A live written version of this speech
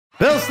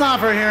Bill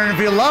Snopper here, and if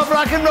you love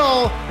rock and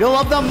roll, you'll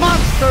love the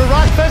Monster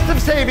Rock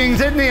Festive Savings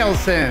at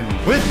Nielsen.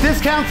 With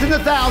discounts in the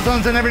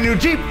thousands on every new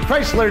Jeep,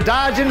 Chrysler,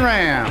 Dodge, and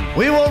Ram.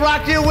 We will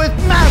rock you with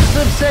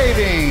massive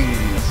savings.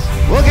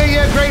 We'll get you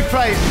a great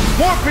price,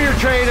 more for your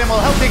trade, and we'll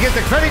help you get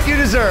the credit you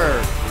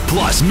deserve.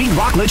 Plus, meet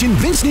rock legend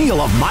Vince Neil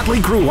of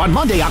Motley Crue on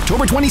Monday,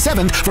 October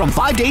 27th from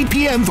 5 to 8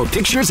 p.m. for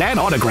pictures and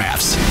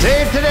autographs.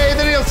 Save today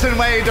the Nielsen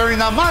way during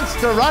the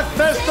Monster Rock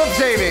Festive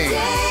Savings.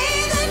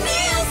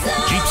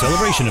 Jeep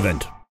Celebration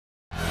Event.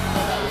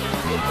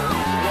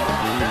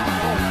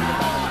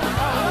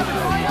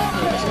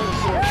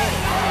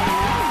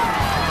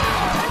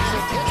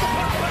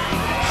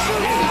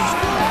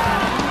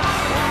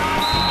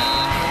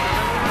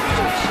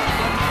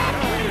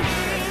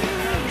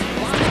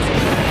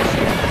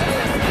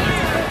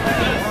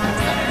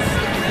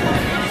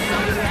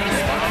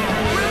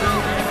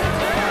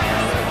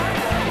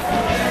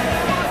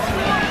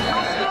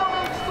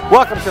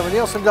 Welcome to the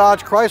Nielsen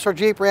Dodge Chrysler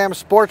Jeep Ram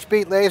Sports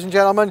Beat, ladies and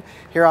gentlemen,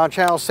 here on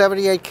Channel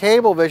 78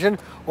 Cablevision,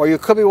 or you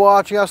could be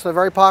watching us on the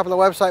very popular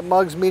website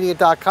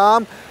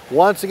mugsmedia.com.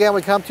 Once again,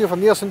 we come to you from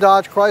Nielsen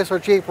Dodge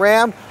Chrysler Jeep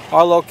Ram.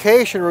 Our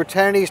location, Route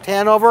 10 East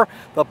Hanover.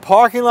 The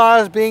parking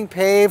lot is being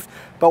paved,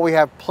 but we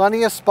have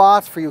plenty of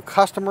spots for you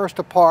customers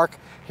to park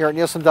here at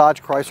Nielsen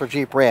Dodge Chrysler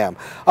Jeep Ram.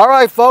 All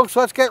right, folks,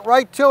 let's get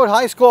right to it.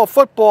 High school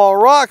football,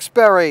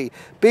 Roxbury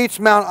beats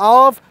Mount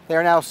Olive. They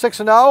are now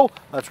 6-0.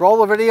 Let's roll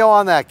the video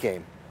on that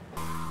game.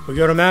 We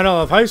go to Mount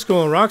Olive High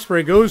School, and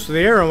Roxbury goes to the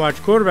air and watch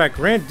quarterback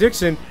Grant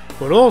Dixon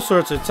with all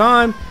sorts of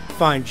time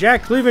find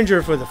Jack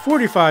Clevenger for the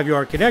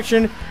 45-yard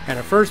connection and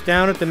a first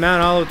down at the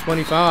Mount Olive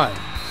 25.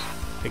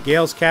 The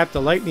Gales cap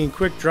the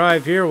lightning-quick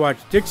drive here. Watch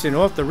Dixon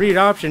off the read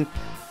option,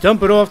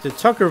 dump it off to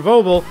Tucker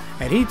Vobel,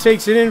 and he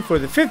takes it in for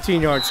the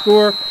 15-yard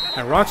score,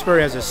 and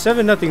Roxbury has a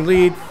 7-0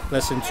 lead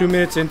less than 2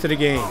 minutes into the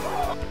game.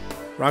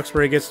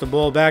 Roxbury gets the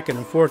ball back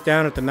and fourth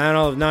down at the Mount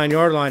Olive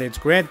 9-yard line. It's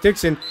Grant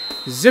Dixon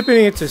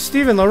zipping it to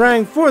Stephen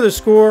Lorang for the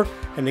score,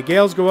 and the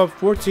Gales go up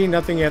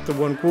 14-0 after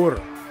one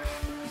quarter.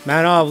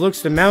 Mount Olive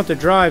looks to mount the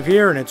drive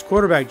here, and it's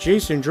quarterback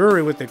Jason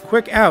Drury with the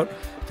quick out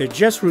to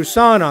Jess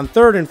Roussan on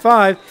 3rd and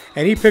 5,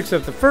 and he picks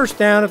up the first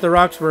down at the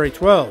Roxbury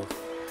 12.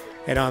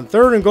 And on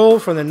 3rd and goal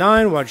from the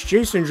 9, watch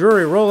Jason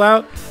Drury roll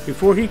out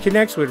before he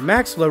connects with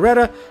Max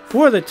Loretta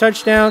for the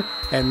touchdown,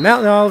 and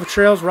Mount Olive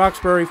trails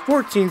Roxbury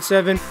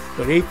 14-7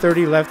 with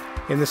 8:30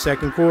 left in the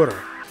second quarter.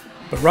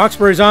 But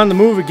Roxbury's on the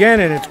move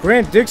again, and it's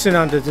Grant Dixon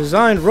on the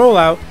designed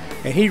rollout,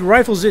 and he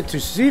rifles it to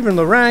Stephen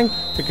Lorang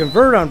to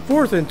convert on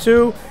 4th and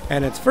 2,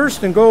 and it's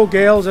 1st and goal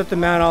Gales at the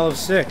Mount Olive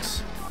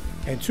 6.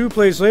 And 2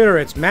 plays later,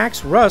 it's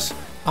Max Russ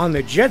on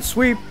the jet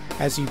sweep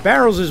as he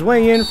barrels his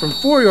way in from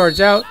 4 yards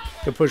out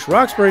to push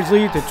Roxbury's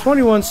lead to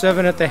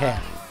 21-7 at the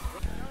half.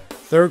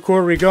 Third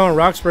quarter we go, and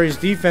Roxbury's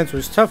defense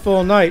was tough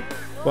all night.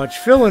 Watch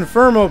Phil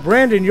Infermo,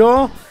 Brandon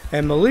Yaw,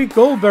 and Malik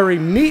Goldberry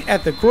meet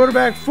at the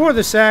quarterback for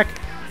the sack,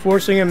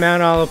 forcing a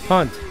Mount Olive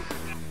punt.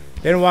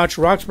 Then watch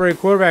Roxbury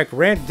quarterback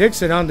Grant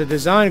Dixon on the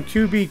design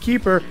QB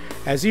keeper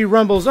as he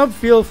rumbles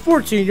upfield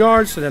 14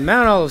 yards to the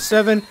Mount Olive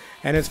 7,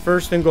 and it's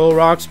 1st and goal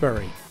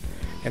Roxbury.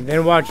 And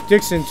then watch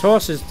Dixon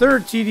toss his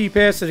 3rd TD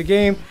pass of the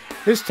game,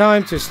 this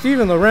time to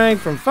Stephen Lorang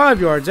from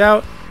 5 yards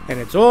out, and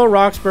it's all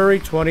Roxbury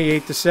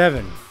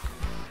 28-7.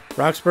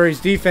 Roxbury's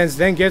defense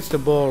then gets the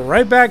ball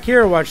right back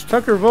here. Watch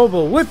Tucker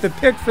Vobel with the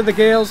pick for the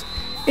Gales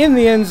in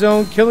the end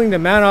zone, killing the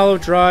Mount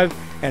Olive drive,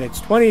 and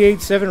it's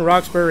 28-7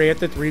 Roxbury at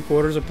the 3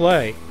 quarters of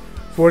play.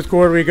 Fourth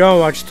quarter we go.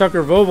 Watch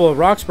Tucker Vobel of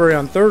Roxbury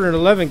on 3rd and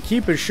 11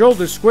 keep his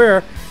shoulder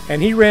square,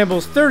 and he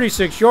rambles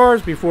 36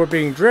 yards before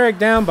being dragged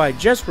down by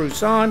Jess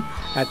Roussan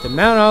at the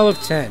Mount Olive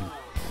 10.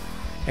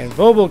 And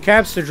Vobel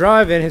caps the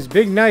drive and his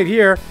big night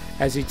here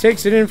as he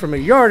takes it in from a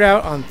yard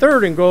out on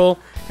 3rd and goal,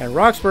 and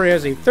Roxbury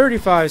has a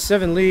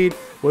 35-7 lead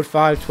with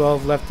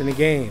 5:12 left in the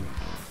game.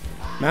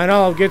 Mount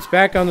Olive gets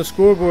back on the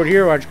scoreboard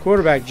here. Watch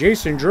quarterback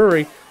Jason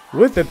Drury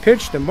with the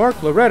pitch to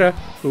Mark Loretta,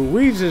 who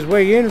weaves his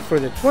way in for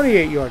the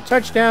 28-yard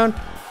touchdown,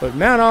 but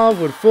Mount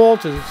Olive would fall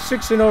to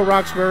 6-0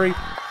 Roxbury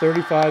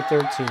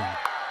 35-13.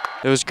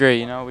 It was great,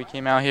 you know, we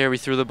came out here, we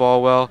threw the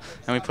ball well,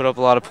 and we put up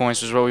a lot of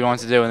points, which is what we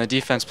wanted to do, and the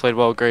defense played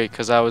well great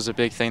because that was a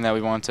big thing that we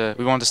wanted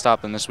to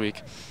stop them this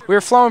week. We were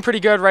flowing pretty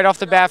good right off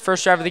the bat.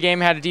 First drive of the game,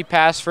 had a deep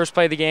pass, first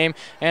play of the game,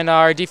 and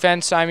our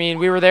defense, I mean,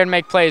 we were there to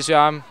make plays.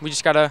 We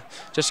just gotta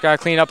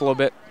clean up a little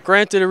bit.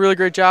 Grant did a really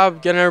great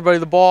job getting everybody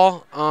the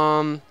ball.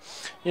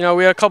 You know,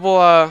 we had a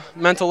couple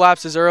mental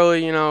lapses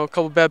early, you know, a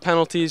couple bad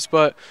penalties,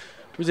 but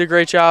we did a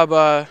great job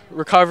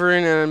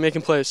recovering and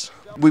making plays.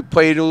 We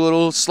played a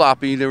little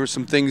sloppy. There were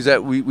some things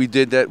that we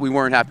did that we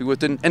weren't happy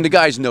with, and the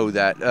guys know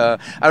that.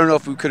 I don't know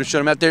if we could have shut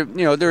them out there.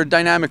 You know, they're a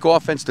dynamic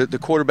offense. The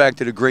quarterback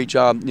did a great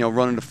job, you know,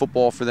 running the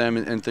football for them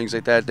and things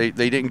like that. They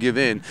didn't give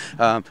in,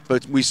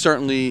 but we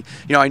certainly,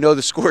 you know, I know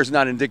the score is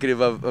not indicative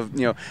of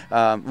you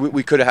know,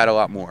 we could have had a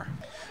lot more.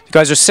 You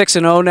guys are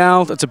 6-0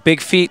 now. That's a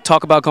big feat.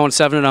 Talk about going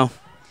 7-0.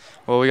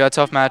 Well, we got a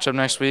tough matchup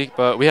next week,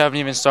 but we haven't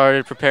even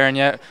started preparing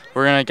yet.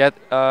 We're gonna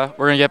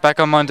get back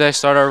on Monday,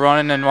 start our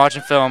running and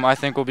watching film. I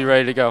think we'll be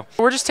ready to go.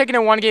 We're just taking it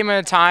one game at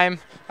a time.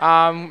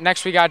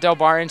 Next we got Del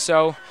Barton,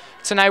 so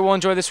tonight we'll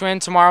enjoy this win.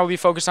 Tomorrow we'll be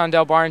focused on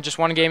Del Barton, just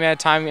one game at a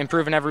time,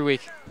 improving every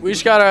week. We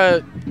just got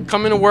to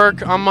come into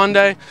work on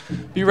Monday,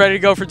 be ready to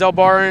go for Del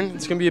Barton.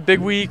 It's going to be a big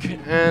week,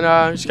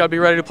 and just got to be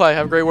ready to play.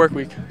 Have a great work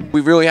week. We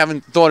really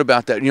haven't thought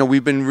about that.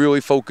 We've been really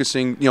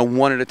focusing,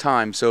 one at a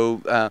time.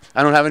 So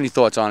I don't have any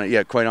thoughts on it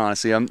yet, quite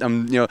honestly.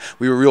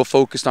 We were real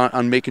focused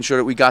on making sure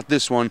that we got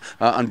this one,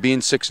 on being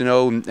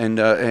 6-0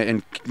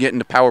 and getting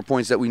the power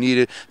points that we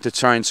needed to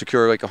try and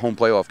secure like a home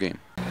playoff game.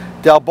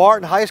 Del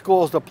Barton High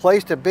School is the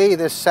place to be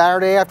this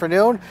Saturday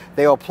afternoon.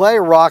 They will play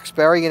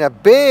Roxbury in a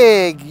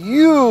big,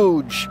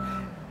 huge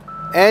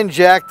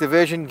NJAC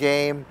division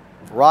game.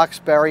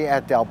 Roxbury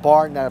at Del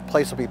Barton. That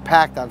place will be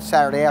packed on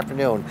Saturday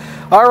afternoon.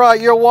 All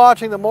right, you're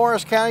watching the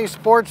Morris County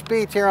Sports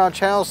Beat here on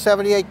Channel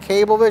 78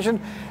 Cablevision,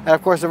 and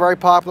of course the very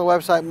popular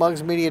website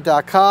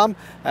mugsmedia.com.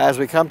 As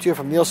we come to you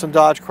from Nielsen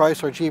Dodge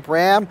Chrysler Jeep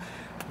Ram.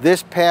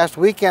 This past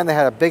weekend they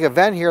had a big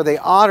event here. They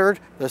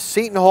honored the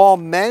Seton Hall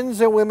men's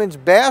and women's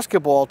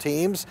basketball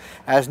teams,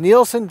 as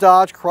Nielsen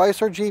Dodge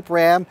Chrysler Jeep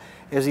Ram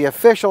is the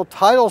official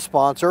title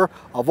sponsor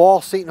of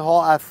all Seton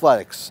Hall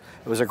athletics.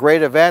 It was a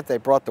great event. They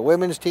brought the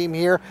women's team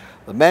here,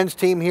 the men's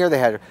team here. They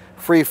had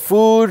free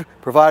food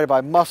provided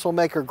by Muscle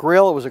Maker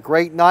Grill. It was a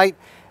great night.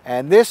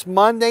 And this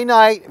Monday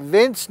night,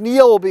 Vince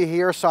Neal will be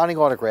here signing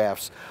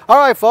autographs. All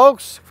right,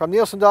 folks, from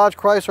Nielsen Dodge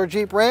Chrysler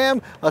Jeep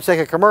Ram, let's take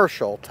a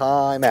commercial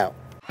time out.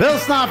 Bill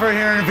Snopper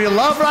here, and if you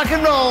love rock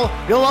and roll,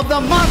 you'll love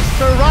the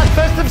Monster Rock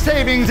Festive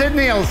Savings at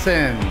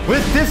Nielsen.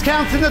 With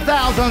discounts in the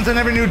thousands on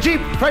every new Jeep,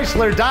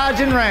 Chrysler,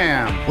 Dodge, and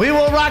Ram. We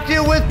will rock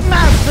you with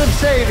massive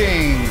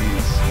savings.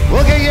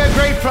 We'll get you a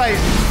great price,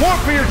 more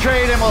for your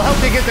trade, and we'll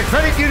help you get the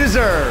credit you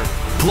deserve.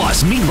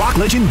 Plus, meet rock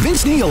legend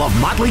Vince Neal of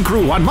Motley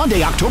Crue on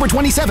Monday, October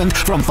 27th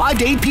from 5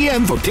 to 8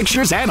 p.m. for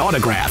pictures and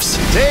autographs.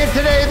 Save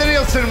today the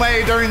Nielsen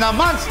way during the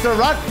Monster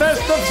Rock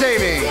Festive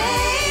Savings.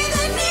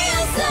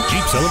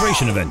 Jeep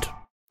Celebration Event.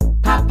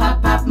 Pop,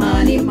 pop, pop,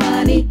 money,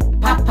 money.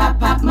 Pop, pop,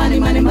 pop, money,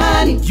 money,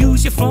 money.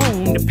 Use your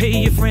phone to pay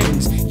your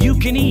friends. You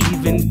can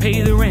even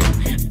pay the rent.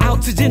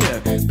 Out to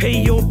dinner, pay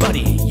your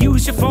buddy.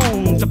 Use your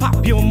phone to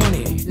pop your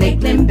money.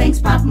 Lakeland Banks,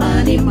 pop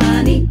money,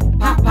 money.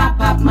 Pop, pop,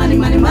 pop, money,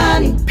 money,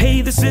 money.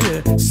 Pay the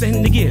sitter,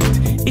 send a gift.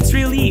 It's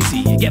real easy,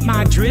 you get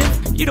my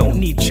drift? You don't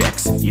need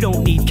checks, you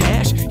don't need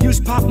cash. Use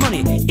Pop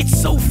Money, it's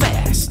so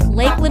fast.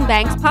 Lakeland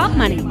Banks Pop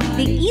Money,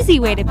 the easy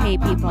way to pay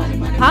people.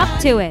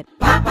 Pop to it.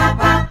 Pop, pop,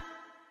 pop.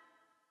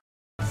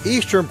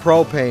 Eastern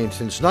Propane,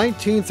 since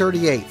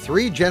 1938,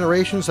 3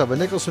 generations of a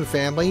Nicholson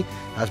family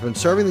has been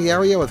serving the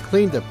area with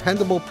clean,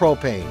 dependable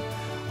propane.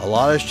 A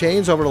lot has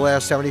changed over the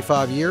last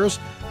 75 years,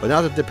 but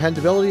not the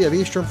dependability of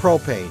Eastern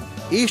Propane.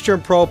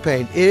 Eastern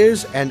Propane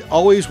is and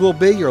always will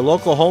be your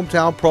local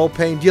hometown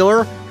propane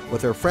dealer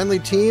with their friendly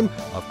team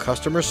of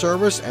customer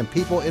service and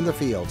people in the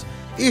field.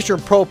 Eastern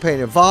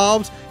Propane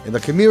involved in the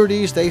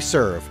communities they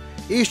serve.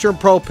 Eastern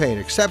Propane,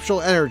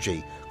 exceptional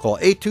energy. Call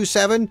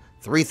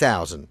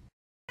 827-3000.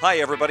 Hi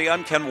everybody,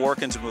 I'm Ken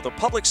Warkins with a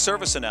public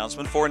service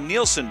announcement for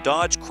Nielsen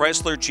Dodge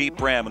Chrysler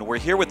Jeep Ram, and we're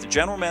here with the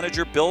General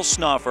Manager Bill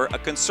Snoffer, a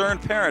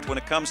concerned parent when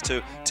it comes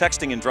to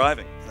texting and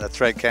driving. That's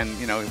right, Ken.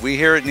 We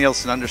here at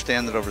Nielsen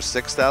understand that over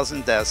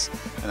 6,000 deaths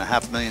and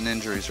 500,000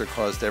 injuries are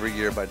caused every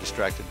year by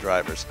distracted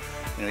drivers.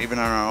 Even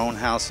in our own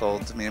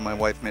household, me and my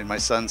wife made my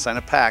son sign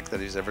a pact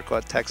that he's ever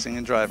caught texting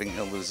and driving,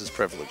 he'll lose his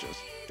privileges.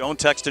 Don't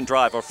text and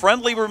drive. A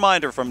friendly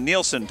reminder from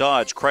Nielsen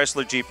Dodge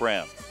Chrysler Jeep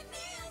Ram.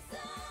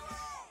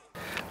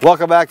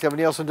 Welcome back to the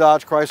Nielsen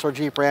Dodge Chrysler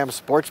Jeep Ram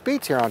Sports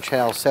Beats here on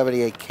Channel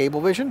 78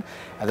 Cablevision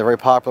and the very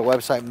popular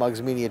website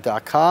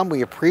mugsmedia.com.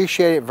 We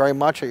appreciate it very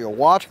much that you're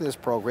watching this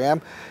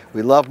program.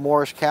 We love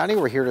Morris County.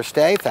 We're here to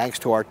stay thanks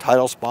to our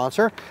title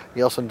sponsor,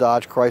 Nielsen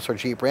Dodge Chrysler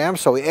Jeep Ram.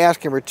 So we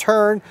ask in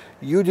return,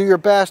 you do your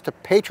best to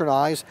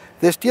patronize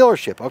this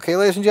dealership. Okay,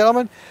 ladies and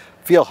gentlemen?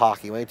 Field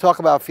hockey. When you talk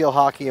about field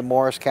hockey in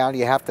Morris County,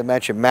 you have to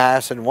mention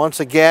Madison.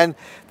 Once again,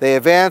 they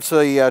advanced to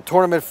the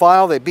tournament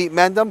final. They beat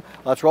Mendham.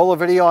 Let's roll a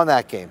video on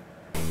that game.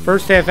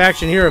 First half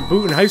action here at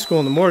Boonton High School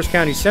in the Morris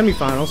County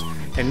semifinals,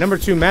 and number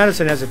 2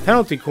 Madison has a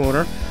penalty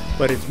corner,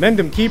 but it's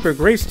Mendham keeper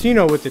Grace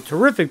Tino with a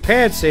terrific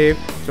pad save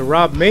to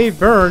rob Mae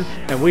Byrne,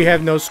 and we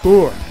have no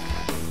score.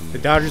 The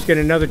Dodgers get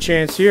another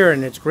chance here,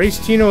 and it's Grace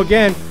Tino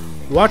again.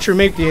 Watch her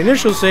make the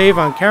initial save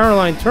on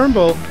Caroline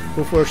Turnbull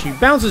before she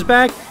bounces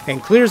back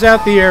and clears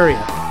out the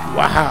area.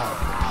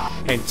 Wow!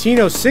 And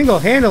Tino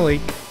single-handedly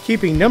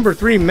keeping number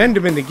 3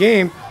 Mendham in the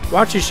game.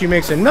 Watch as she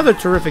makes another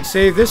terrific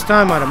save, this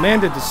time on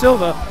Amanda De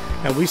Silva,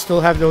 and we still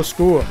have no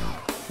score.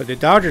 But the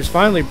Dodgers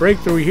finally break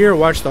through here.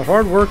 Watch the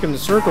hard work in the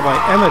circle by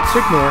Emma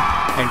Ticknor,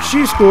 and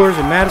she scores,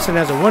 and Madison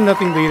has a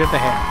 1-0 lead at the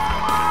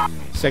half.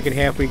 Second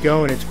half we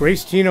go, and it's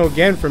Grace Tino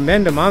again for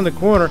Mendham on the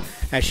corner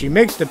as she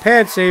makes the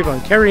pad save on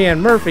Kerry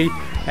Ann Murphy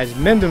as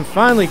Mendham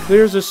finally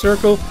clears the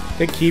circle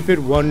to keep it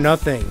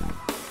 1-0.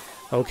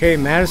 Okay,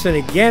 Madison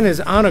again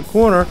is on a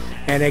corner,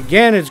 and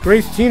again it's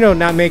Grace Tino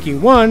not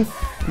making 1,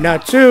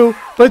 not 2,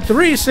 but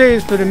 3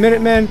 saves for the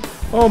Minutemen.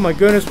 Oh my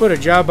goodness, what a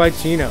job by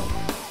Tino.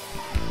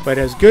 But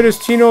as good as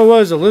Tino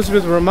was,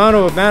 Elizabeth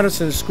Romano of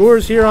Madison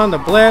scores here on the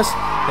blast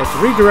that's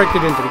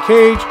redirected into the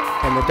cage,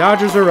 and the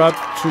Dodgers are up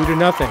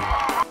 2-0.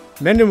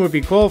 Mendham would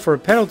be called for a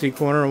penalty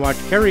corner and watch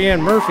Kerry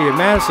Ann Murphy of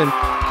Madison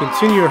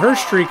continue her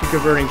streak of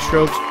converting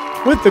strokes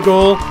with the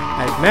goal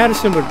as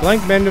Madison would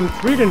blank Mendham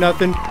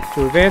 3-0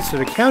 to advance to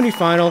the county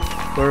final,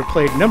 where it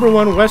played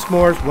 #1 West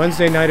Morris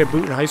Wednesday night at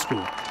Boonton High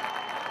School.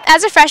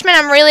 As a freshman,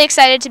 I'm really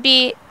excited to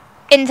be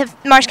in the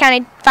Morris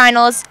County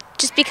Finals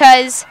just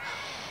because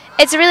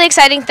it's a really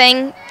exciting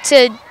thing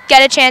to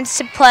get a chance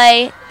to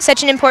play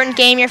such an important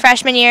game your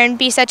freshman year and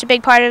be such a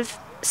big part of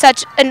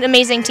such an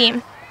amazing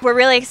team. We're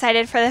really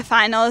excited for the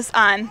finals.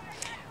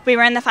 We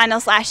were in the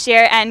finals last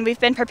year, and we've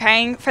been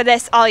preparing for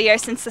this all year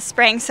since the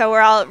spring, so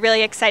we're all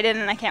really excited,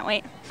 and I can't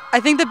wait. I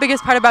think the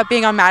biggest part about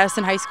being on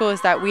Madison High School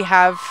is that we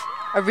have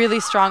a really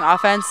strong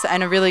offense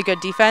and a really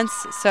good defense.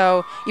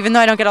 So even though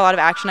I don't get a lot of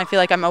action, I feel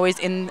like I'm always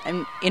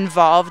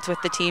involved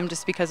with the team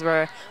just because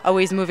we're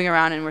always moving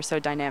around and we're so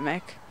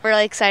dynamic. We're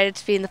really excited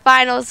to be in the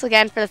finals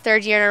again for the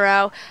third year in a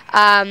row.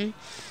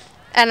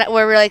 And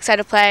we're really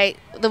excited to play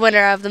the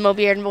winner of the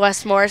Mo-Beard and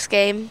West Morris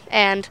game,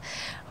 and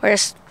we're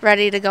just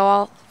ready to go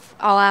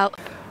all out.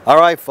 All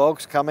right,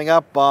 folks, coming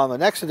up on the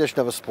next edition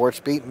of a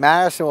Sports Beat,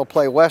 Madison will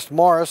play West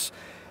Morris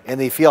in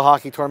the field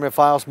hockey tournament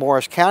finals,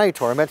 Morris County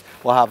tournament.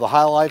 We'll have the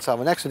highlights on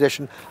the next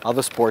edition of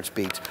the Sports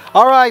Beat.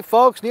 All right,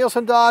 folks,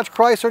 Nielsen Dodge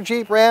Chrysler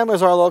Jeep Ram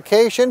is our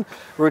location.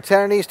 Route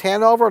 10 in East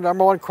Hanover,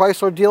 #1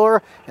 Chrysler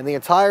dealer in the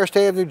entire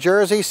state of New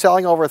Jersey,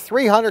 selling over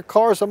 300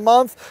 cars a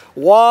month.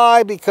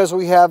 Why? Because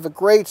we have a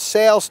great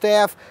sales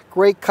staff,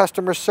 great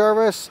customer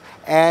service,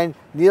 and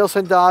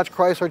Nielsen Dodge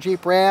Chrysler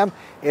Jeep Ram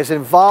is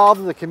involved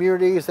in the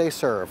communities they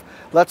serve.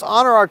 Let's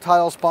honor our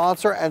title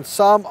sponsor and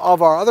some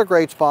of our other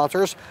great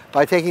sponsors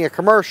by taking a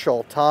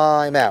commercial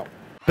time out.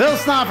 Bill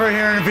Snopper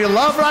here, and if you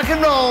love rock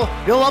and roll,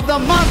 you'll love the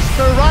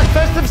monster rock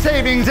festive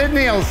savings at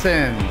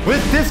Nielsen.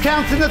 With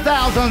discounts in the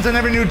thousands on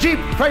every new Jeep,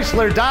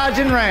 Chrysler, Dodge,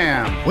 and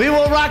Ram, we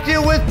will rock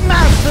you with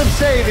massive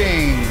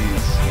savings.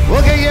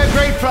 We'll get you a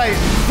great price,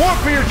 more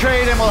for your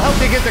trade, and we'll help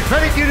you get the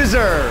credit you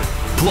deserve.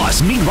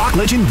 Plus, meet rock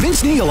legend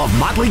Vince Neil of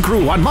Motley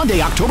Crue on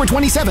Monday, October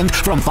 27th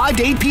from 5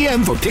 to 8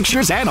 p.m. for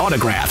pictures and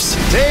autographs.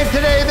 Save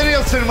today the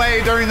Nielsen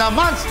way during the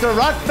Monster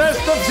Rock Fest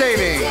of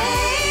Savings.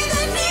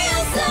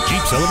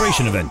 Jeep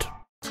celebration event.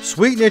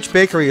 Sweet Niche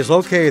Bakery is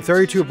located at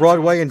 32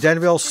 Broadway in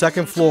Denville,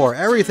 2nd floor.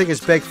 Everything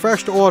is baked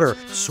fresh to order.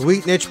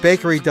 Sweet Niche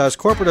Bakery does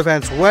corporate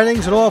events,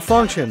 weddings, and all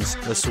functions.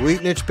 The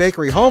Sweet Niche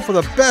Bakery, home for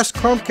the best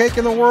crumb cake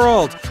in the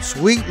world.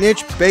 Sweet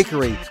Niche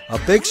Bakery, a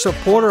big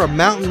supporter of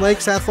Mountain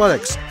Lakes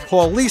Athletics.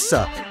 Call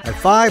Lisa at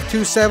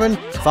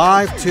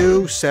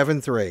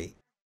 527-5273.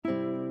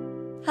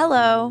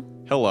 Hello.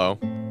 Hello.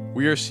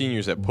 We are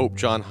seniors at Pope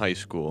John High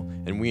School,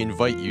 and we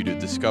invite you to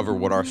discover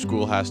what our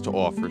school has to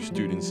offer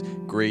students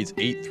grades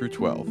 8 through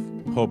 12.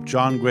 Pope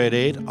John Grade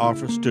 8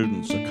 offers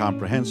students a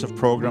comprehensive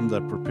program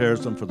that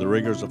prepares them for the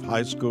rigors of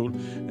high school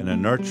in a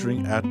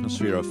nurturing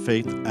atmosphere of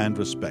faith and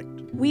respect.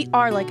 We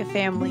are like a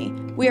family.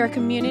 We are a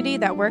community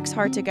that works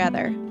hard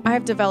together. I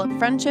have developed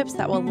friendships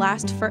that will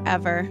last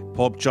forever.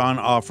 Pope John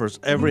offers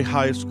every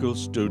high school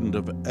student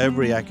of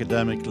every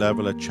academic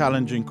level a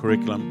challenging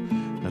curriculum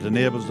that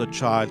enables the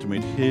child to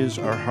meet his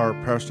or her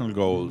personal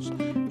goals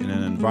in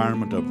an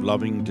environment of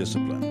loving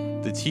discipline.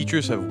 The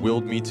teachers have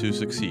willed me to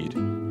succeed.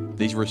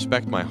 They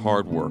respect my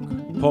hard work.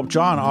 Pope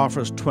John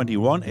offers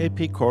 21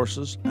 AP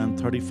courses and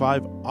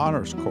 35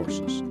 honors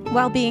courses.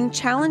 While being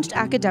challenged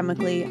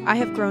academically, I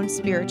have grown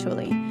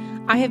spiritually.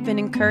 I have been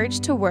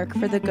encouraged to work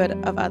for the good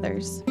of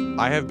others.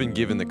 I have been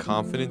given the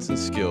confidence and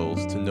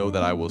skills to know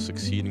that I will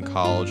succeed in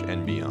college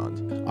and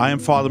beyond. I am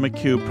Father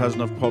McHugh,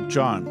 President of Pope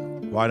John.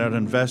 Why not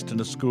invest in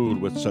a school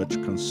with such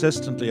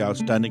consistently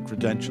outstanding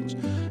credentials?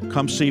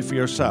 Come see for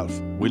yourself.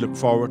 We look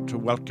forward to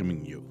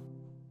welcoming you.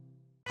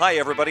 Hi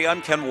everybody,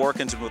 I'm Ken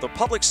Warkins with a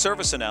public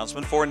service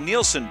announcement for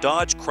Nielsen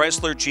Dodge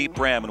Chrysler Jeep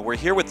Ram, and we're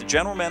here with the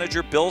General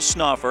Manager Bill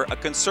Snopper, a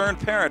concerned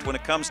parent when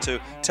it comes to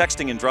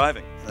texting and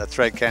driving. That's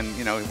right, Ken.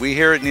 You know, we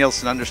here at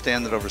Nielsen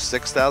understand that over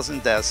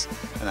 6,000 deaths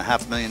and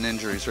 500,000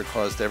 injuries are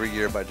caused every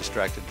year by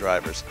distracted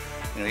drivers.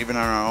 You know, even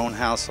in our own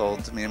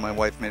household, me and my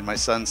wife made my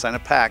son sign a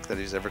pact that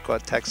he's ever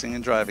caught texting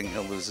and driving,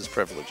 he'll lose his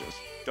privileges.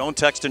 Don't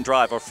text and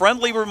drive. A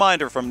friendly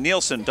reminder from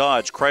Nielsen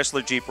Dodge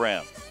Chrysler Jeep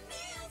Ram.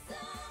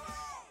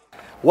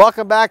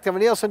 Welcome back to the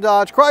Nielsen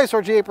Dodge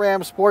Chrysler Jeep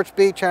Ram Sports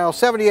Beat, Channel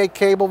 78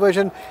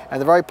 Cablevision,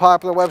 and the very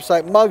popular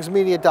website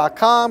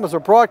mugsmedia.com, as we're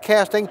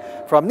broadcasting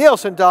from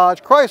Nielsen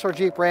Dodge Chrysler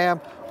Jeep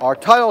Ram, our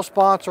title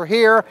sponsor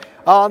here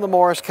on the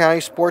Morris County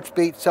Sports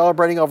Beat,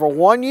 celebrating over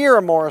 1 year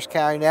in Morris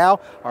County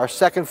now, our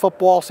second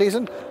football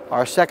season,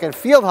 our second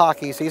field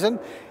hockey season.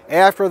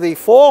 After the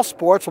fall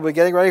sports, we'll be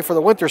getting ready for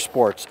the winter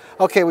sports.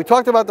 Okay, we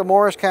talked about the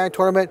Morris County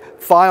Tournament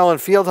final in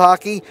field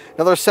hockey.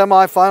 Another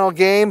semifinal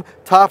game.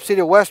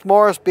 Top-seeded West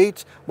Morris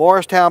beats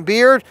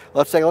Morristown-Beard.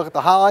 Let's take a look at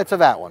the highlights of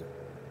that one.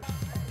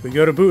 We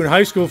go to Boonton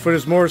High School for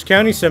this Morris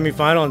County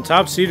semifinal, and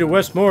top-seeded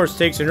West Morris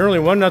takes an early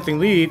 1-0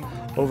 lead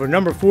over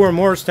number 4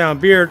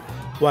 Morristown-Beard.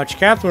 Watch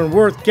Catherine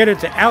Worth get it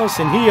to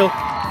Allison Heel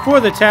for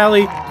the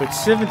tally with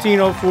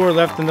 17:04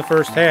 left in the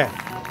first half.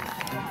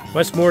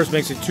 West Morris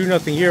makes it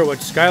 2-0 here, which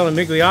Skylar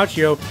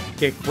Migliaccio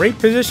get great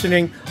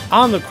positioning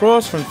on the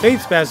cross from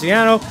Faith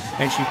Spaziano,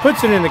 and she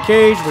puts it in the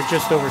cage with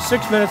just over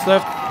 6 minutes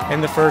left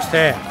in the first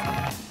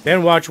half.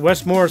 Then watch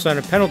West Morris on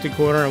a penalty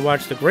corner and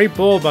watch the great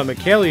ball by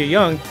Michaela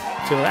Young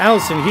to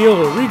Allison Heel,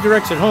 who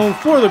redirects it home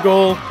for the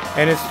goal,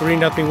 and it's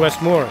 3-0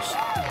 West Morris.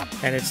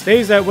 And it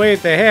stays that way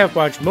at the half.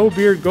 Watch Mo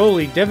Beard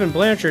goalie Devin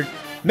Blanchard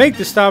make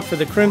the stop for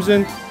the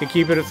Crimson to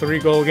keep it a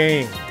 3-goal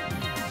game.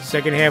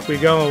 Second half we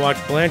go and watch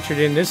Blanchard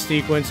in this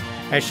sequence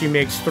as she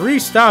makes 3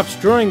 stops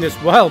during this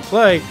wild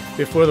play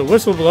before the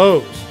whistle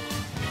blows.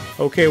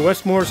 Okay,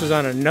 West Morris is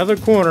on another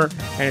corner,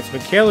 and it's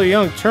Michaela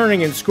Young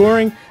turning and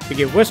scoring to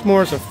give West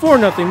Morris a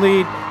 4-0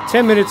 lead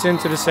 10 minutes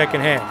into the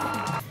second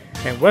half.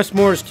 And West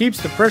Morris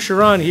keeps the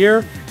pressure on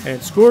here, and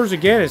it scores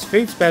again as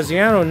Faith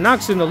Spaziano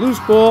knocks in the loose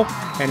ball,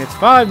 and it's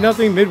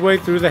 5-0 midway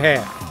through the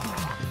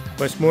half.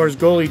 West Morris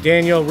goalie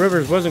Danielle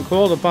Rivers wasn't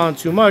called upon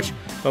too much,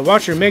 but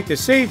watch her make the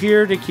save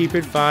here to keep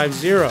it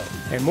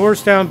 5-0. And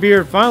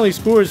Morristown-Beard finally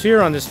scores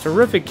here on this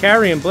terrific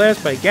carry and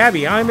blast by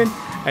Gabby Hyman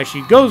as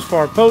she goes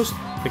far post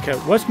to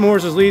cut West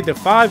Morris' lead to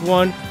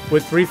 5-1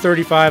 with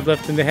 3:35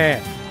 left in the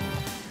half.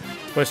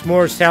 West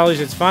Morris tallies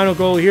its final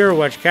goal here.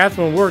 Watch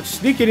Catherine Works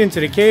sneak it into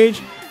the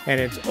cage, and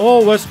it's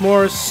all West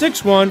Morris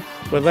 6-1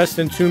 with less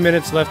than 2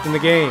 minutes left in the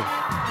game.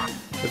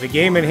 With the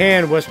game in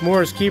hand, West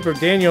Morris keeper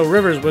Danielle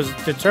Rivers was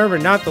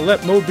determined not to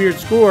let Mo Beard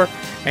score,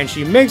 and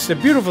she makes the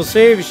beautiful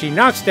save as she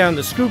knocks down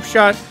the scoop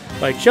shot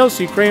by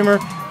Chelsea Kramer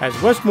as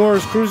West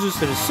Morris cruises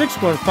to the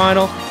 6-1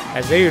 final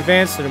as they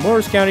advance to the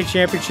Morris County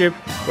Championship,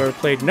 where it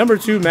played number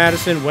 2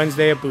 Madison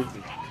Wednesday at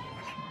Booton.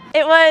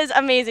 It was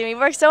amazing. We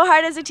worked so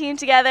hard as a team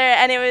together,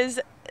 and it was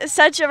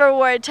such a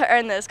reward to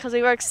earn this because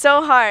we worked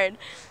so hard.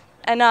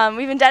 And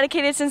we've been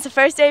dedicated since the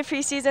first day of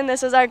preseason.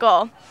 This was our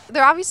goal.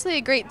 They're obviously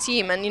a great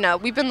team, and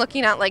we've been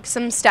looking at like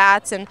some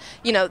stats, and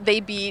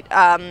they beat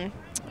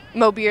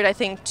Mo Beard, I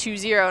think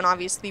 2-0, and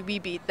obviously we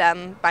beat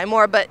them by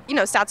more. But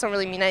stats don't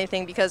really mean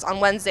anything because on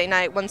Wednesday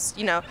night, once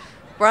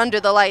we're under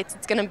the lights,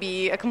 it's going to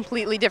be a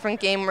completely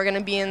different game. We're going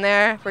to be in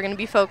there, we're going to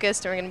be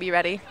focused, and we're going to be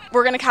ready.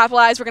 We're going to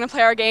capitalize, we're going to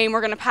play our game,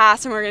 we're going to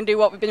pass, and we're going to do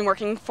what we've been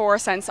working for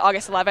since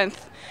August 11th.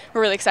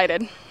 We're really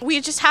excited. We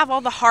just have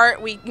all the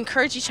heart. We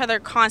encourage each other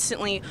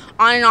constantly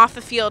on and off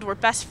the field. We're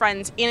best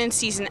friends in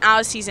season, out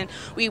of season.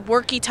 We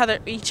work each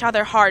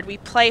other hard. We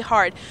play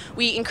hard.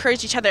 We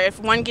encourage each other. If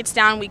one gets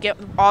down, we get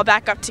all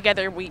back up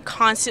together. We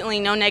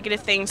constantly, no negative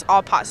things,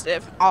 all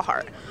positive, all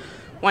heart.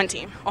 One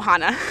team,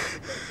 Ohana.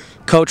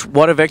 Coach,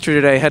 what a victory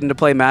today heading to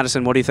play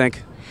Madison. What do you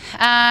think?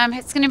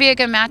 It's going to be a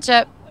good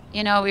matchup.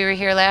 We were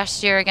here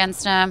last year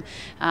against them.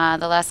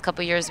 The last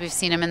couple years we've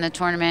seen them in the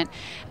tournament.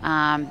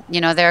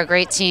 They're a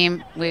great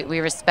team. We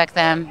respect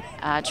them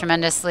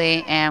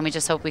tremendously, and we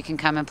just hope we can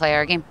come and play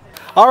our game.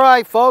 All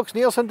right, folks,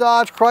 Nielsen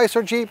Dodge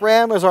Chrysler Jeep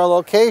Ram is our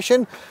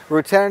location.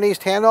 Route 10 in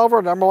East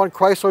Hanover, #1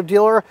 Chrysler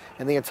dealer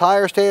in the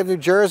entire state of New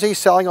Jersey,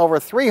 selling over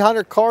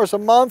 300 cars a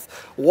month.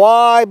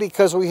 Why?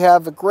 Because we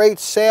have a great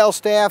sales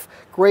staff,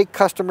 great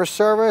customer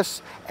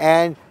service,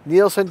 and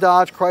Nielsen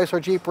Dodge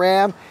Chrysler Jeep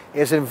Ram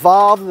is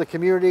involved in the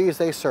communities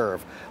they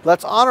serve.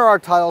 Let's honor our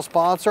title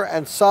sponsor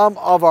and some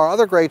of our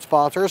other great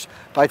sponsors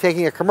by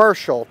taking a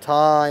commercial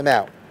time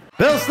out.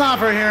 Bill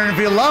Snopper here, and if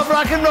you love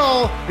rock and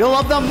roll, you'll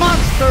love the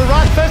Monster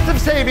Rock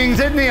Festive Savings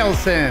at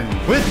Nielsen.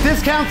 With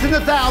discounts in the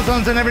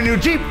thousands on every new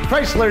Jeep,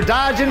 Chrysler,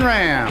 Dodge, and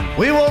Ram.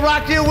 We will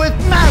rock you with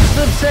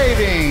massive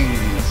savings.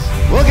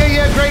 We'll get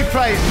you a great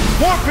price,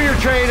 more for your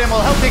trade, and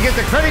we'll help you get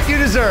the credit you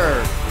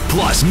deserve.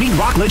 Plus, meet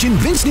rock legend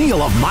Vince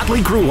Neil of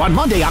Motley Crue on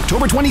Monday,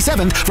 October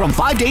 27th from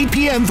 5 to 8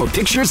 p.m. for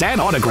pictures and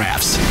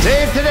autographs.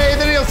 Save today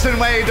the Nielsen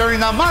way during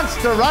the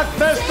Monster Rock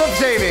Festive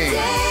Savings.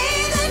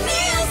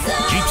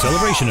 Jeep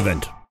Celebration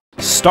Event.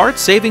 Start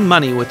saving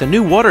money with a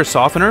new water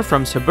softener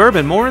from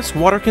Suburban-Morris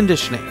Water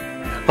Conditioning.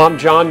 I'm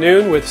John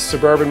Noon with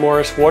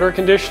Suburban-Morris Water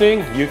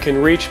Conditioning. You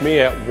can reach me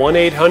at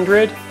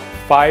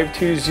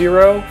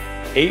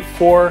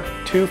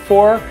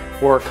 1-800-520-8424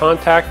 or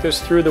contact us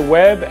through the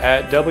web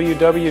at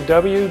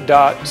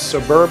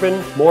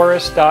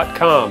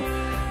www.suburbanmorris.com.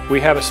 We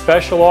have a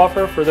special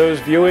offer for those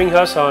viewing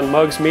us on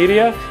Muggs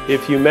Media.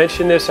 If you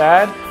mention this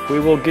ad,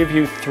 we will give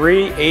you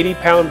 3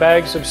 80-pound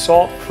bags of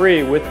salt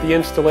free with the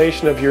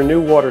installation of your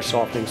new water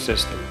softening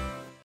system.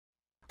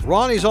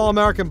 Ronnie's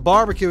All-American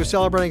Barbecue is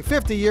celebrating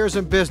 50 years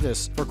in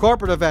business. For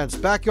corporate events,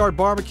 backyard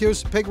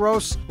barbecues, pig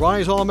roasts,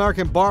 Ronnie's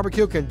All-American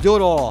Barbecue can do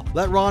it all.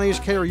 Let Ronnie's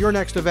cater your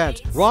next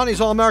event. Ronnie's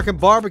All-American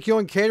Barbecue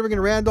and Catering in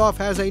Randolph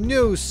has a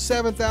new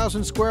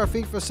 7,000 square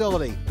feet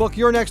facility. Book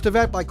your next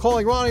event by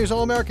calling Ronnie's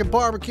All-American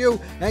Barbecue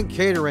and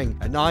Catering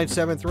at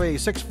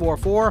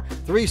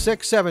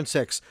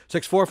 973-644-3676.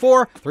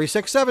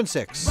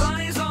 644-3676.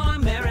 Ronnie's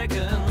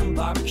All-American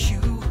Barbecue.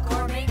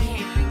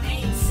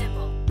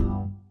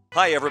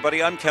 Hi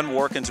everybody, I'm Ken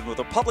Warkins, and with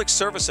a public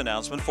service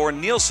announcement for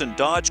Nielsen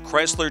Dodge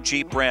Chrysler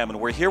Jeep Ram, and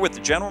we're here with the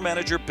General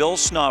Manager Bill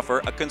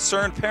Snopper, a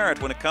concerned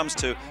parent when it comes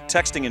to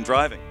texting and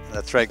driving.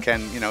 That's right,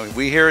 Ken.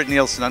 We here at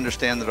Nielsen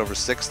understand that over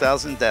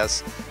 6,000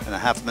 deaths and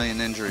 500,000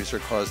 injuries are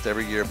caused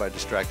every year by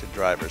distracted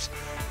drivers.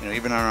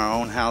 Even in our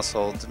own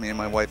household, me and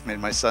my wife made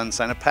my son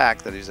sign a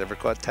pact that if he's ever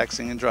caught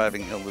texting and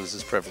driving, he'll lose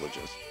his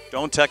privileges.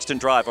 Don't text and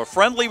drive. A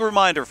friendly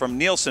reminder from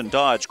Nielsen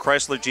Dodge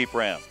Chrysler Jeep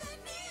Ram.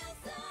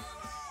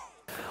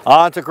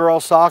 On to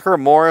girls soccer,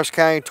 Morris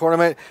County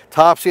Tournament.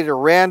 Top seeded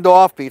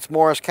Randolph beats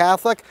Morris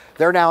Catholic.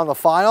 They're now in the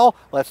final.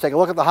 Let's take a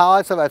look at the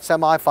highlights of that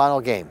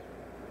semifinal game.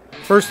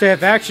 First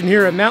half action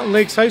here at Mountain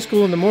Lakes High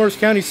School in the Morris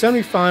County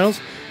semifinals,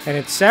 and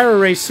it's Sarah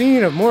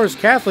Racine of Morris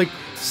Catholic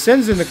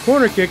sends in the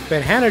corner kick,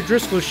 but Hannah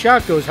Driscoll's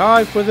shot goes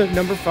high for the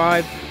number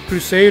 5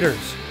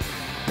 Crusaders.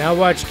 Now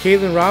watch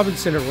Caitlin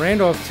Robinson of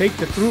Randolph take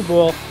the through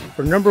ball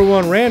for number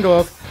 1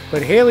 Randolph,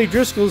 but Haley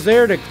Driscoll's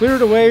there to clear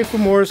it away for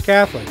Morris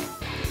Catholic.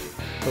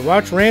 But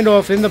watch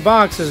Randolph in the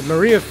box as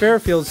Maria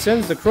Fairfield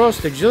sends the cross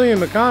to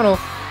Jillian McConnell,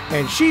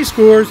 and she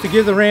scores to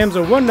give the Rams a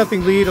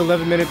 1-0 lead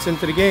 11 minutes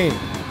into the game.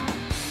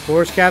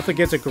 Morris Catholic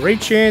gets a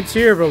great chance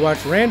here, but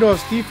watch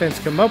Randolph's defense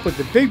come up with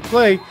the big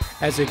play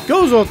as it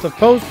goes off the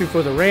post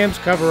before the Rams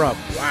cover up.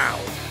 Wow.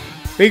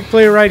 Big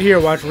play right here.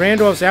 Watch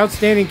Randolph's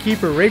outstanding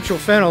keeper, Rachel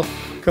Fennell,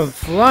 come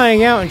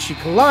flying out, and she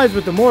collides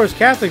with the Morris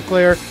Catholic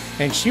player,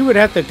 and she would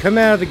have to come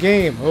out of the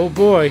game. Oh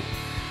boy.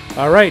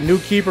 All right, new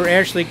keeper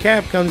Ashley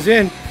Kapp comes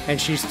in, and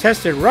she's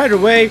tested right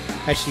away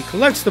as she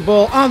collects the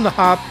ball on the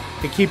hop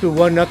to keep it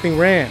 1-0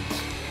 Rams.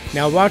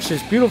 Now watch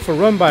this beautiful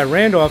run by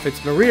Randolph.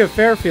 It's Maria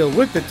Fairfield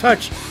with the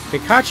touch to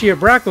Katya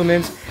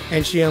Brackelmans,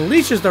 and she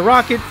unleashes the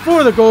rocket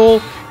for the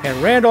goal,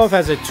 and Randolph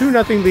has a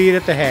 2-0 lead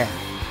at the half.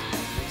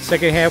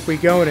 Second half we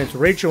go, and it's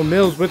Rachel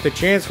Mills with the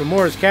chance for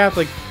Morris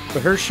Catholic,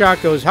 but her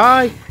shot goes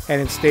high,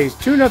 and it stays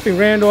 2-0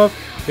 Randolph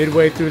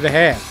midway through the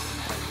half.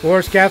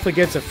 Morris Catholic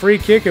gets a free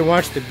kick, and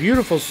watch the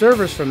beautiful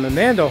service from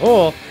Amanda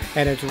Hall,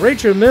 and it's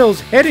Rachel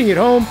Mills heading it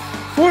home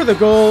for the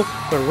goal,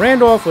 but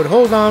Randolph would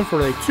hold on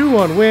for a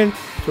 2-1 win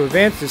to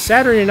advance to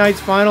Saturday night's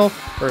final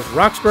versus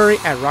Roxbury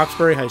at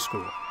Roxbury High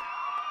School.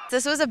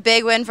 This was a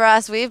big win for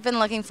us. We've been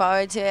looking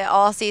forward to it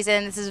all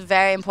season. This is a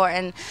very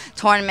important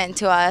tournament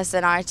to us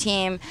and our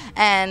team,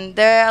 and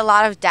there are a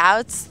lot of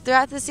doubts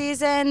throughout the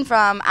season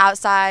from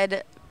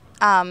outside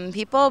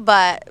people,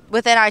 but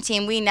within our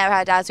team we never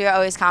had doubts. We were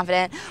always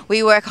confident.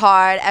 We work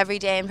hard every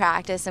day in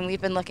practice, and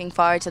we've been looking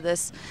forward to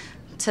this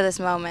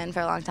moment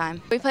for a long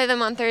time. We play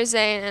them on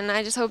Thursday, and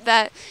I just hope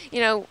that,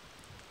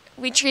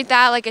 we treat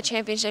that like a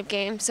championship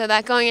game, so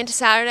that going into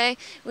Saturday,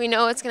 we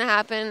know what's going to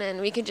happen, and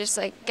we can just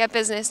get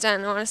business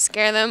done. I want to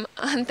scare them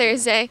on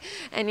Thursday,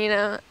 and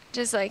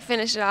just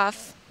finish it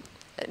off,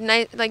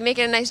 make it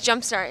a nice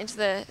jump start into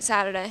the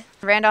Saturday.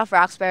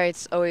 Randolph-Roxbury,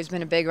 it's always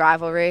been a big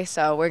rivalry,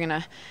 so we're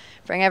gonna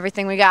bring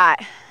everything we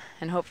got,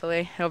 and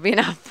hopefully it'll be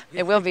enough.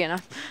 It will be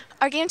enough.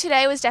 Our game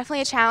today was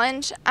definitely a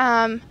challenge.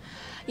 A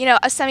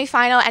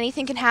semifinal,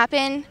 anything can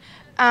happen.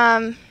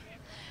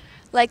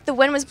 The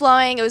wind was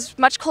blowing, it was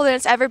much colder than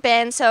it's ever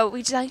been, so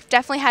we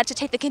definitely had to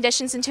take the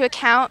conditions into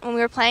account when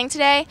we were playing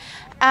today.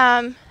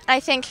 I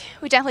think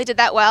we definitely did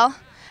that well,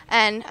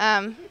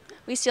 and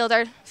we sealed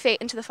our fate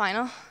into the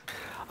final.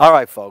 All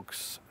right,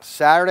 folks.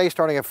 Saturday,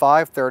 starting at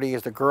 5:30,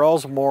 is the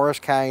girls' Morris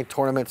County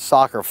Tournament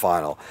Soccer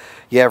Final.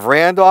 You have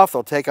Randolph.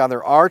 They'll take on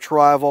their arch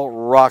rival,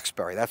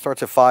 Roxbury. That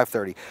starts at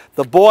 5:30.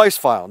 The boys'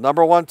 final,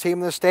 number 1 team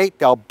in the state,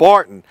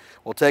 Delbarton,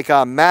 will take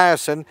on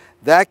Madison.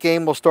 That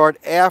game will start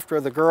after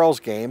the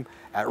girls' game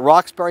at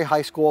Roxbury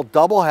High School,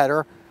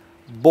 doubleheader,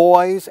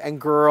 boys and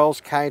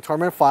girls county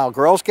tournament final.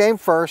 Girls' game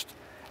first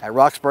at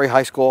Roxbury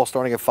High School,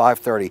 starting at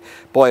 5:30.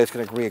 Boy, it's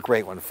going to be a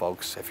great one,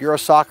 folks. If you're a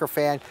soccer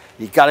fan,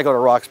 you got to go to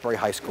Roxbury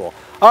High School.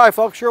 All right,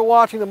 folks, you're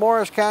watching the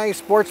Morris County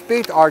Sports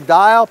Beat. Our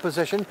dial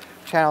position,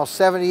 channel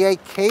 78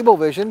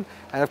 Cablevision,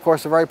 and of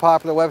course the very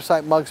popular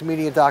website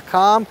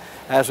mugsmedia.com.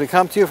 As we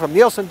come to you from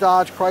Nielsen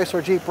Dodge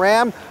Chrysler Jeep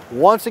Ram,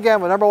 once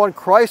again the #1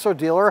 Chrysler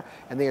dealer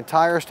in the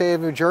entire state of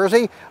New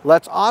Jersey.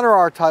 Let's honor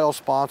our title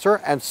sponsor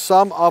and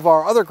some of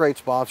our other great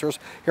sponsors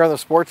here on the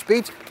Sports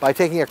Beat by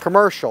taking a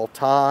commercial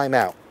time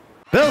out.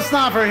 Bill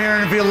Snopper here,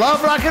 and if you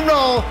love rock and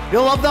roll,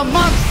 you'll love the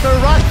monster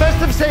rock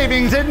festive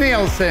savings at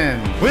Nielsen.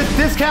 With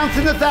discounts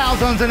in the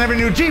thousands on every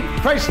new Jeep,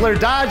 Chrysler,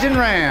 Dodge, and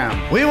Ram.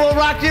 We will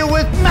rock you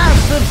with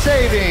massive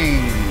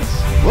savings.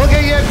 We'll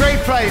get you a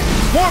great price,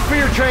 more for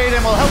your trade,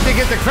 and we'll help you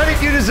get the credit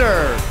you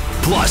deserve.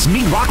 Plus,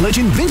 meet rock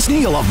legend Vince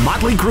Neil of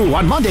Motley Crue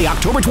on Monday,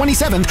 October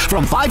 27th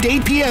from 5 to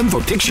 8 p.m.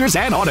 for pictures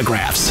and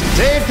autographs.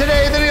 Save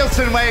today the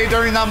Nielsen way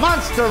during the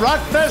Monster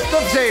Rock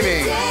Festive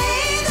Savings.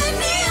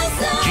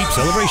 Jeep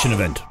Celebration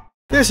Event.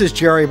 This is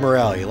Jerry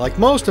Morelli. Like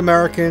most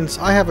Americans,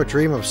 I have a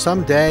dream of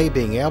someday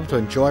being able to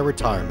enjoy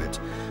retirement.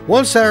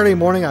 One Saturday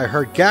morning, I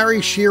heard Gary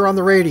Shear on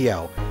the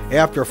radio.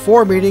 After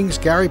 4 meetings,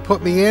 Gary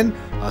put me in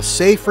a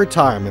safe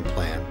retirement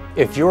plan.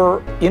 If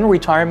you're in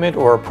retirement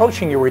or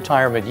approaching your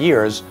retirement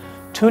years,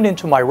 tune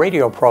into my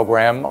radio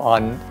program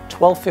on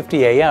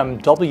 1250 AM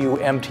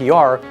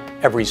WMTR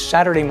every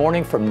Saturday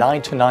morning from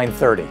 9 to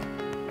 9:30.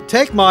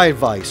 Take my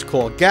advice.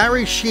 Call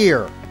Gary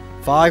Shear,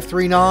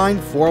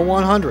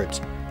 539-4100.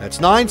 That's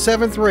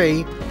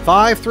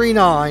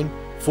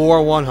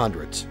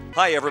 973-539-4100.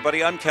 Hi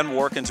everybody, I'm Ken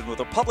Warkins, and with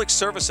a public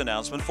service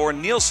announcement for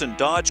Nielsen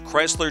Dodge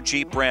Chrysler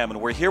Jeep Ram,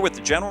 and we're here with the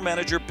General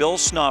Manager Bill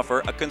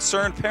Snoffer, a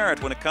concerned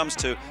parent when it comes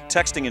to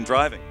texting and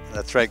driving.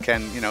 That's right,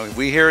 Ken. You know,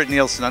 we here at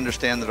Nielsen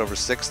understand that over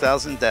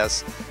 6,000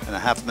 deaths and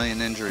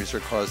 500,000 injuries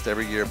are caused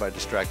every year by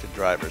distracted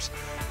drivers.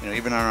 You know,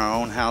 even in our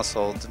own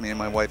household, me and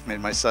my wife made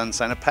my son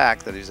sign a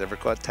pact that he's ever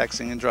caught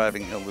texting and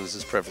driving, he'll lose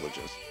his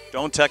privileges.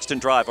 Don't text and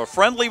drive. A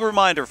friendly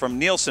reminder from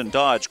Nielsen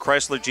Dodge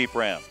Chrysler Jeep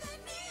Ram.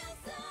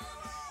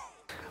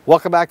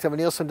 Welcome back to the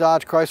Nielsen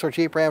Dodge Chrysler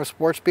Jeep Ram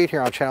Sports Beat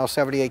here on Channel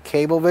 78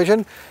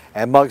 Cablevision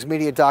and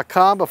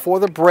mugsmedia.com. Before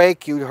the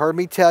break, you heard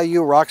me tell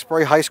you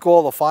Roxbury High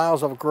School, the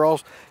finals of a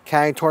girls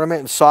county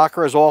tournament in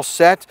soccer is all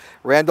set.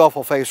 Randolph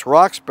will face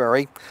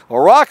Roxbury.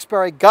 Well,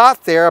 Roxbury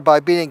got there by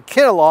beating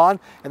Kinnelon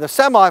in the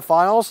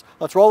semifinals.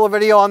 Let's roll a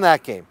video on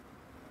that game.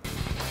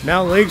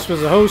 Mount Lakes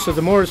was the host of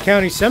the Morris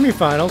County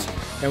semifinals,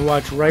 and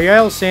watch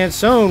Rael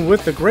Sansone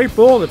with the great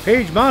ball to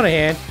Paige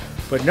Monahan.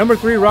 But number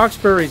 3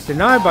 Roxbury is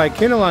denied by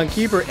Kinnelon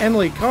keeper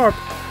Emily Karp,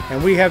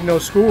 and we have no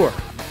score.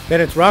 Then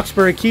it's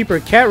Roxbury keeper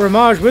Kat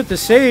Ramage with the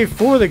save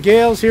for the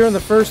Gales here in the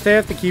first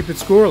half to keep it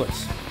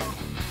scoreless.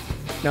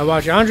 Now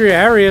watch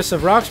Andrea Arias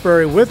of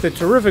Roxbury with the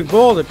terrific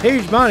ball to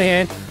Paige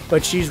Monahan,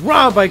 but she's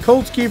robbed by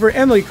Colts keeper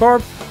Emily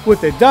Karp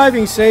with the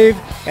diving save,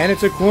 and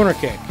it's a corner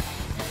kick.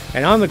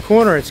 And on the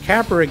corner, it's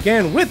Capper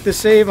again with the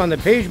save on the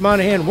Paige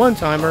Monahan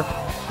one-timer,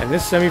 and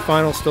this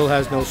semifinal still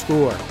has no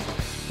score.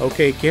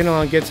 Okay,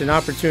 Kinnelon gets an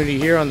opportunity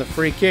here on the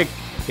free kick.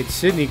 It's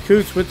Sydney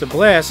Coots with the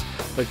blast,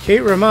 but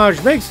Kate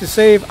Ramage makes the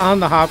save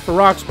on the hop for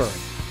Roxbury.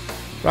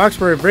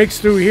 Roxbury breaks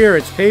through here.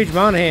 It's Paige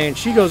Monahan.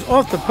 She goes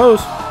off the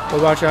post, but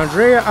watch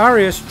Andrea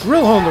Arias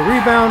drill home the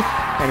rebound,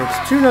 and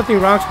it's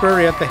 2-0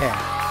 Roxbury at the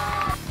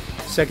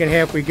half. Second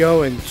half we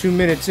go, and 2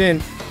 minutes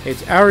in,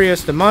 it's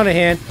Arias to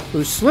Monahan,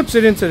 who slips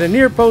it into the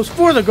near post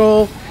for the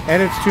goal,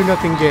 and it's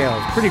 2-0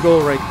 Gales. Pretty goal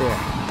right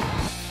there.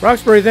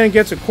 Roxbury then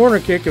gets a corner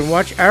kick, and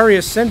watch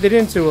Arias send it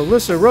into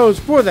Alyssa Rose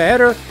for the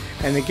header,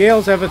 and the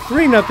Gales have a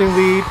 3-0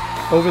 lead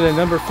over the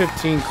number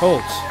 15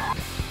 Colts.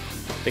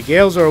 The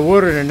Gales are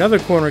awarded another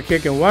corner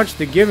kick, and watch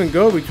the give and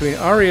go between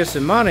Arias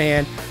and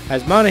Monahan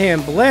as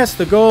Monahan blasts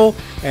the goal,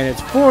 and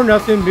it's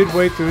 4-0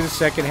 midway through the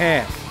second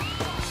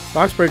half.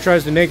 Roxbury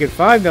tries to make it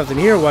 5-0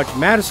 here. Watch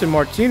Madison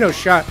Martino's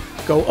shot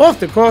go off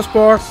the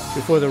crossbar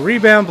before the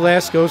rebound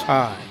blast goes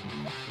high.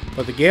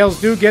 But the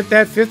Gales do get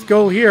that 5th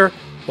goal here.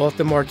 Off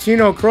the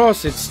Martino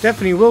cross, it's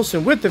Stephanie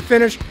Wilson with the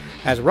finish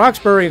as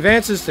Roxbury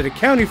advances to the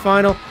county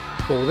final.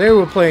 Well, they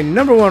will play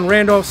number 1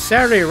 Randolph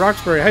Saturday at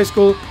Roxbury High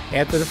School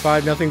after the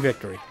 5-0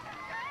 victory.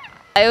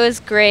 It was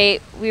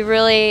great. We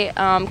really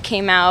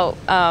came out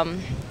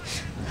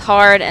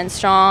hard and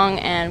strong,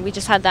 and we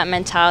just had that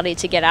mentality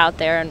to get out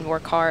there and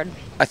work hard.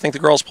 I think the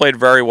girls played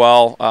very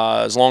well.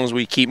 As long as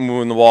we keep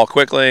moving the ball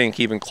quickly and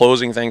keep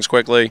closing things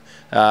quickly,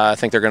 I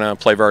think they're going to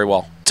play very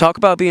well. Talk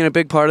about being a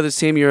big part of this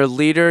team. You're a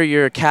leader,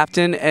 you're a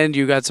captain, and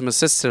you got some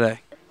assists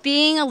today.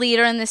 Being a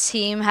leader in this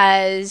team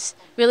has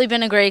really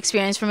been a great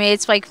experience for me.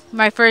 It's like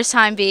my first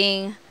time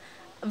being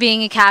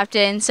a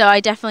captain, so I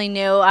definitely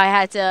knew I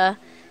had to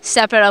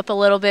step it up a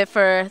little bit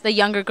for the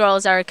younger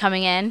girls that are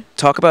coming in.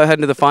 Talk about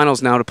heading to the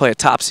finals now to play a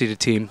top-seeded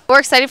team. We're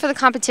excited for the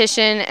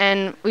competition,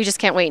 and we just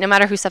can't wait. No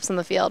matter who steps on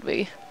the field,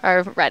 we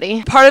are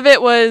ready. Part of it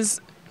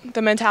was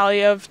the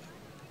mentality of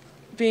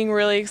being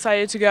really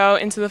excited to go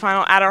into the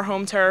final at our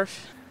home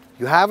turf.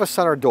 You have a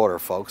son or daughter,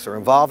 folks, that are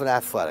involved in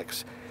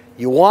athletics.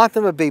 You want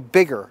them to be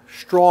bigger,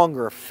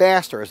 stronger,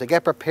 faster as they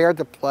get prepared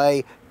to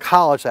play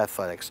college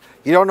athletics.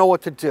 You don't know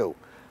what to do.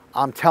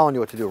 I'm telling you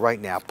what to do right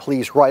now.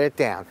 Please write it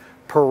down.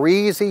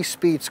 Parisi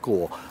Speed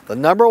School, the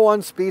number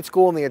 1 speed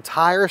school in the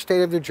entire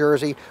state of New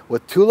Jersey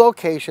with 2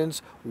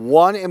 locations,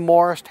 1 in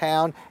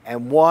Morristown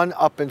and 1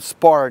 up in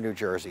Sparta, New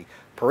Jersey.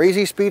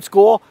 Parisi Speed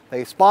School,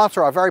 they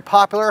sponsor our very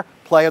popular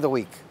Play of the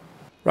Week.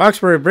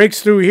 Roxbury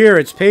breaks through here.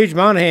 It's Paige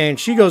Monahan.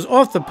 She goes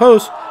off the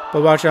post,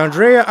 but watch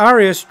Andrea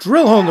Arias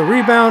drill home the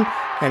rebound,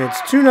 and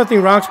it's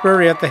 2-0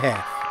 Roxbury at the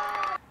half.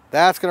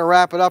 That's going to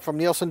wrap it up from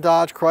Nielsen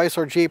Dodge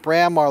Chrysler Jeep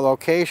Ram, our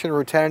location,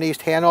 Route 10 in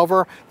East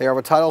Hanover. They are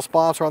a title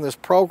sponsor on this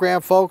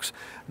program, folks.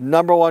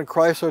 Number 1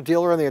 Chrysler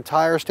dealer in the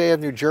entire state of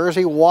New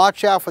Jersey.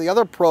 Watch out for the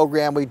other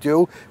program we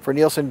do for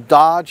Nielsen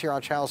Dodge here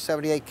on Channel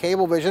 78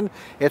 Cablevision.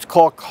 It's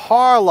called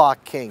Car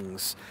Lot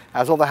Kings.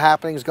 As all the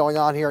happenings going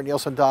on here at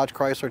Nielsen Dodge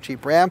Chrysler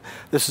Jeep Ram,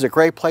 this is a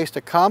great place to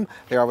come.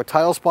 They are a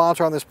title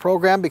sponsor on this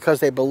program because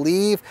they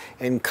believe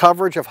in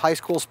coverage of high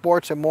school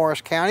sports in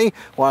Morris County.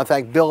 I want to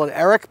thank Bill and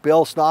Eric.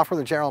 Bill Snoffer,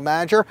 the general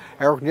manager.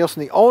 Eric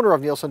Nielsen, the owner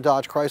of Nielsen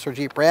Dodge Chrysler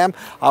Jeep Ram.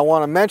 I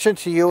want to mention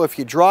to you, if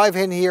you drive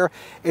in here,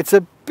 it's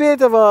a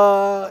bit of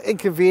a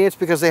inconvenience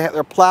because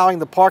they're plowing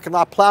the parking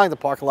lot.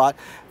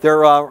 They're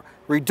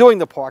redoing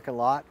the parking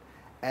lot.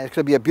 And it's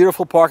going to be a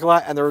beautiful parking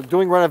lot, and they're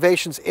doing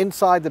renovations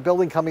inside the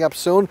building coming up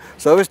soon.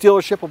 So this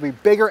dealership will be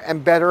bigger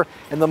and better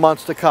in the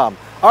months to come.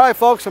 All right,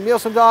 folks, from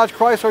Nielsen Dodge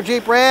Chrysler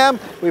Jeep Ram,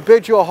 we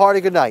bid you a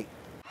hearty good night.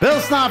 Bill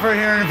Snoffer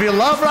here, and if you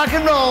love rock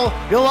and roll,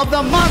 you'll love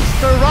the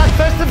monster rock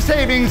festive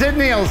savings at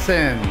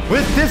Nielsen.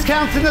 With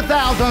discounts in the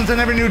thousands on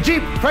every new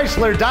Jeep,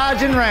 Chrysler,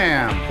 Dodge, and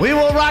Ram. We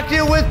will rock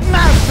you with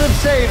massive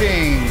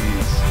savings.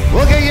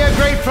 We'll get you a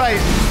great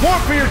price, more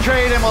for your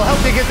trade, and we'll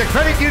help you get the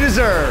credit you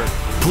deserve.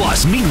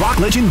 Plus, meet rock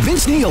legend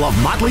Vince Neil of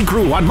Motley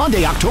Crue on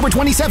Monday, October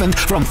 27th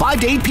from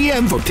 5 to 8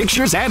 p.m. for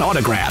pictures and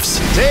autographs.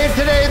 Save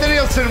today the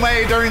Nielsen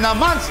way during the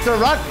Monster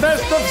Rock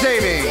Fest of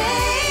Savings.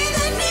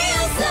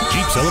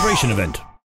 Jeep Celebration Event.